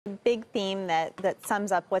The big theme that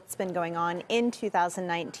sums up what's been going on in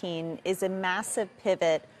 2019 is a massive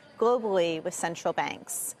pivot globally with central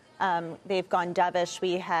banks. They've gone dovish.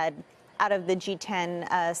 We had, out of the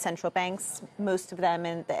G10 central banks, most of them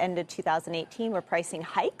in the end of 2018 were pricing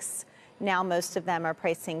hikes. Now most of them are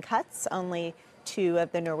pricing cuts. Only 2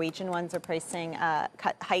 of the Norwegian ones are pricing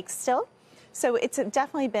cut hikes still. So it's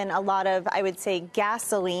definitely been a lot of, I would say,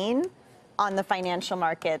 gasoline on the financial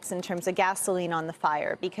markets in terms of gasoline on the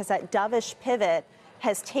fire, because that dovish pivot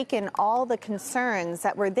has taken all the concerns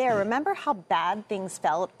that were there. Remember how bad things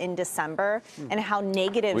felt in December and how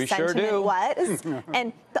negative sentiment was?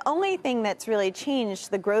 And the only thing that's really changed,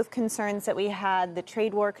 the growth concerns that we had, the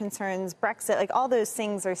trade war concerns, Brexit, like all those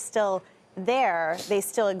things are still there. They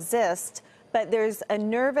still exist. But there's a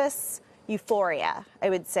nervous euphoria, I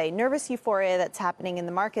would say, nervous euphoria that's happening in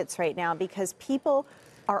the markets right now because people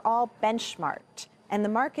are all benchmarked. And the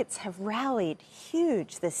markets have rallied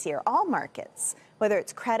huge this year, all markets, whether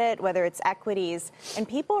it's credit, whether it's equities, and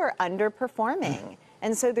people are underperforming.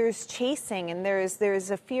 And so there's chasing and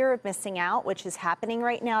there's a fear of missing out, which is happening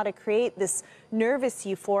right now to create this nervous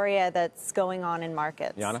euphoria that's going on in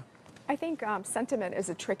markets. Yana? I think sentiment is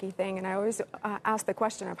a tricky thing, and I always ask the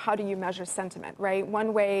question of how do you measure sentiment, right?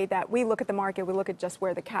 One way that we look at the market, we look at just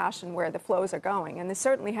where the cash and where the flows are going, and they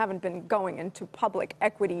certainly haven't been going into public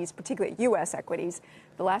equities, particularly U.S. equities.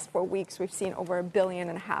 The last 4 weeks, we've seen over $1.5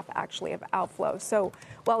 billion actually of outflow. So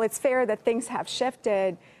while it's fair that things have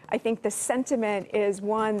shifted, I think the sentiment is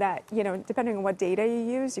one that, you know, depending on what data you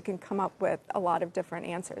use, you can come up with a lot of different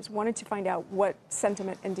answers. Wanted to find out what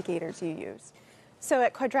sentiment indicators you use. So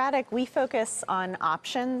at Quadratic, we focus on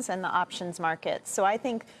options and the options market. So I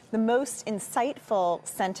think the most insightful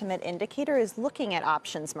sentiment indicator is looking at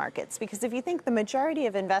options markets, because if you think the majority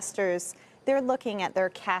of investors, they're looking at their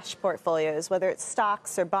cash portfolios, whether it's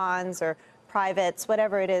stocks or bonds or privates,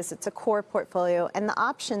 whatever it is, it's a core portfolio, and the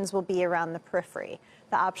options will be around the periphery.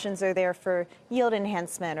 The options are there for yield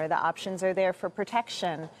enhancement, or the options are there for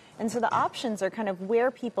protection. And so the options are kind of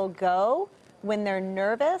where people go when they're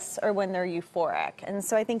nervous or when they're euphoric. And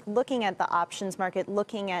so I think looking at the options market,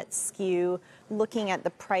 looking at skew, looking at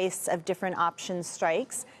the price of different option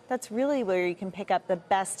strikes, that's really where you can pick up the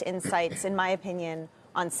best insights, in my opinion,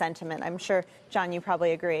 on sentiment. I'm sure, John, you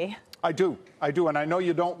probably agree. I do. And I know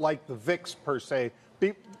you don't like the VIX per se.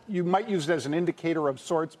 You might use it as an indicator of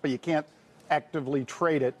sorts, but you can't actively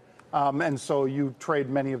trade it. And so you trade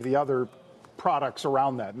many of the other products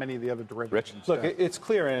around that, many of the other derivatives. Look, it's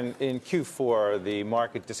clear in Q4 the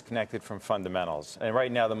market disconnected from fundamentals. And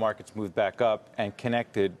right now the market's moved back up and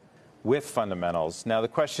connected with fundamentals. Now the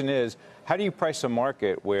question is, how do you price a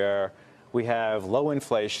market where we have low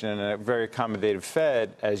inflation and a very accommodative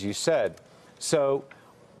Fed, as you said? So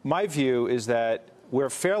my view is that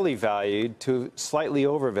we're fairly valued to slightly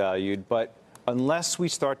overvalued, but unless we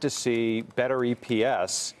start to see better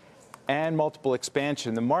EPS and multiple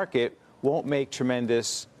expansion, the market won't make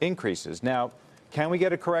tremendous increases. Now, can we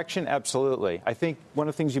get a correction? Absolutely. I think one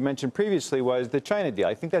of the things you mentioned previously was the China deal.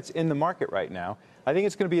 I think that's in the market right now. I think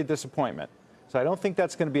it's going to be a disappointment. So I don't think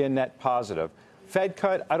that's going to be a net positive. Fed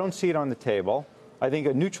cut, I don't see it on the table. I think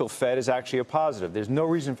a neutral Fed is actually a positive. There's no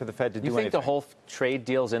reason for the Fed to do anything. You think the whole trade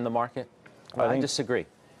deal's in the market? I disagree.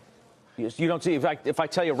 You don't see, if I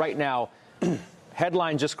tell you right now,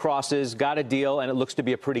 headline just crosses, got a deal, and it looks to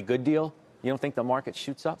be a pretty good deal, you don't think the market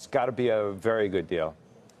shoots up? It's got to be a very good deal.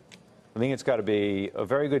 I think it's got to be a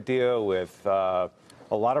very good deal with a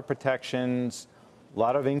lot of protections, a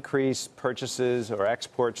lot of increased purchases or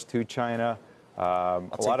exports to China, a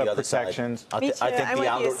lot of protections. I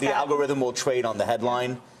think the algorithm will trade on the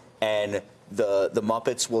headline, and the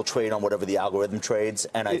Muppets will trade on whatever the algorithm trades.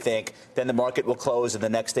 And I think then the market will close, and the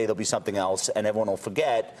next day there'll be something else, and everyone will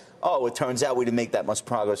forget, oh, it turns out we didn't make that much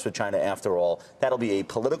progress with China after all. That'll be a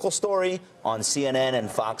political story on CNN and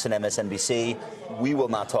Fox and MSNBC. We will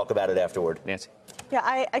not talk about it afterward. Nancy?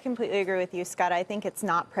 Yeah, I completely agree with you, Scott. I think it's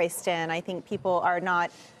not priced in. I think people are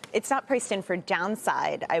not. It's not priced in for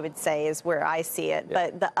downside, I would say, is where I see it. Yeah.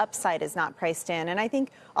 But the upside is not priced in. And I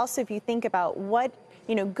think also if you think about what,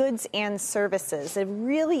 goods and services, a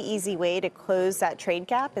really easy way to close that trade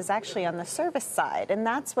gap is actually on the service side. And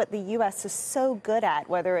that's what the U.S. is so good at,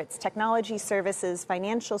 whether it's technology services,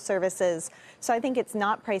 financial services. So I think it's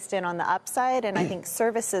not priced in on the upside. And I think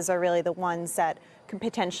services are really the ones that could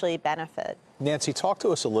potentially benefit. Nancy, talk to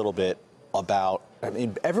us a little bit about,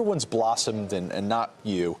 everyone's blossomed, and not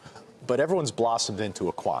you, but everyone's blossomed into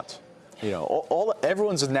a quant.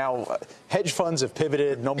 Everyone's now, hedge funds have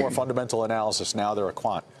pivoted, no more fundamental analysis, now they're a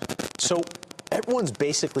quant. So everyone's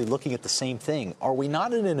basically looking at the same thing. Are we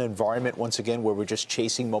not in an environment, once again, where we're just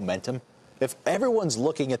chasing momentum? If everyone's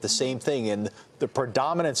looking at the same thing and the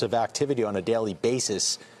predominance of activity on a daily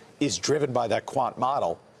basis is driven by that quant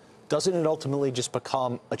model, doesn't it ultimately just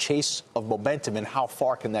become a chase of momentum, and how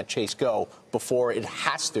far can that chase go before it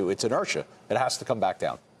has to? It's inertia. It has to come back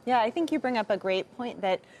down. Yeah, I think you bring up a great point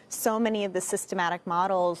that so many of the systematic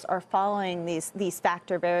models are following these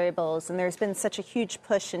factor variables, and there's been such a huge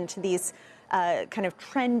push into these kind of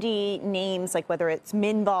trendy names, like whether it's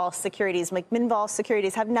min-vol securities. Like min-vol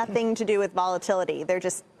securities have nothing to do with volatility. They're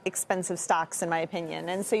just expensive stocks, in my opinion.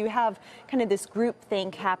 And so you have kind of this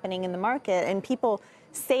groupthink happening in the market, and people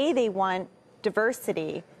say they want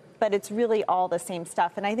diversity, but it's really all the same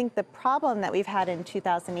stuff. And I think the problem that we've had in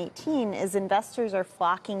 2018 is investors are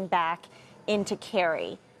flocking back into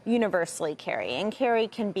carry, universally carry. And carry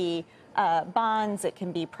can be bonds, it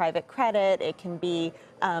can be private credit, it can be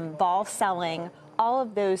vol selling. All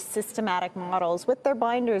of those systematic models with their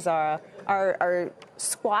blinders are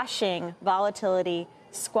squashing volatility,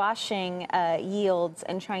 squashing yields,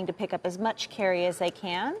 and trying to pick up as much carry as they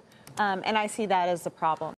can. And I see that as a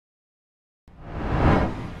problem.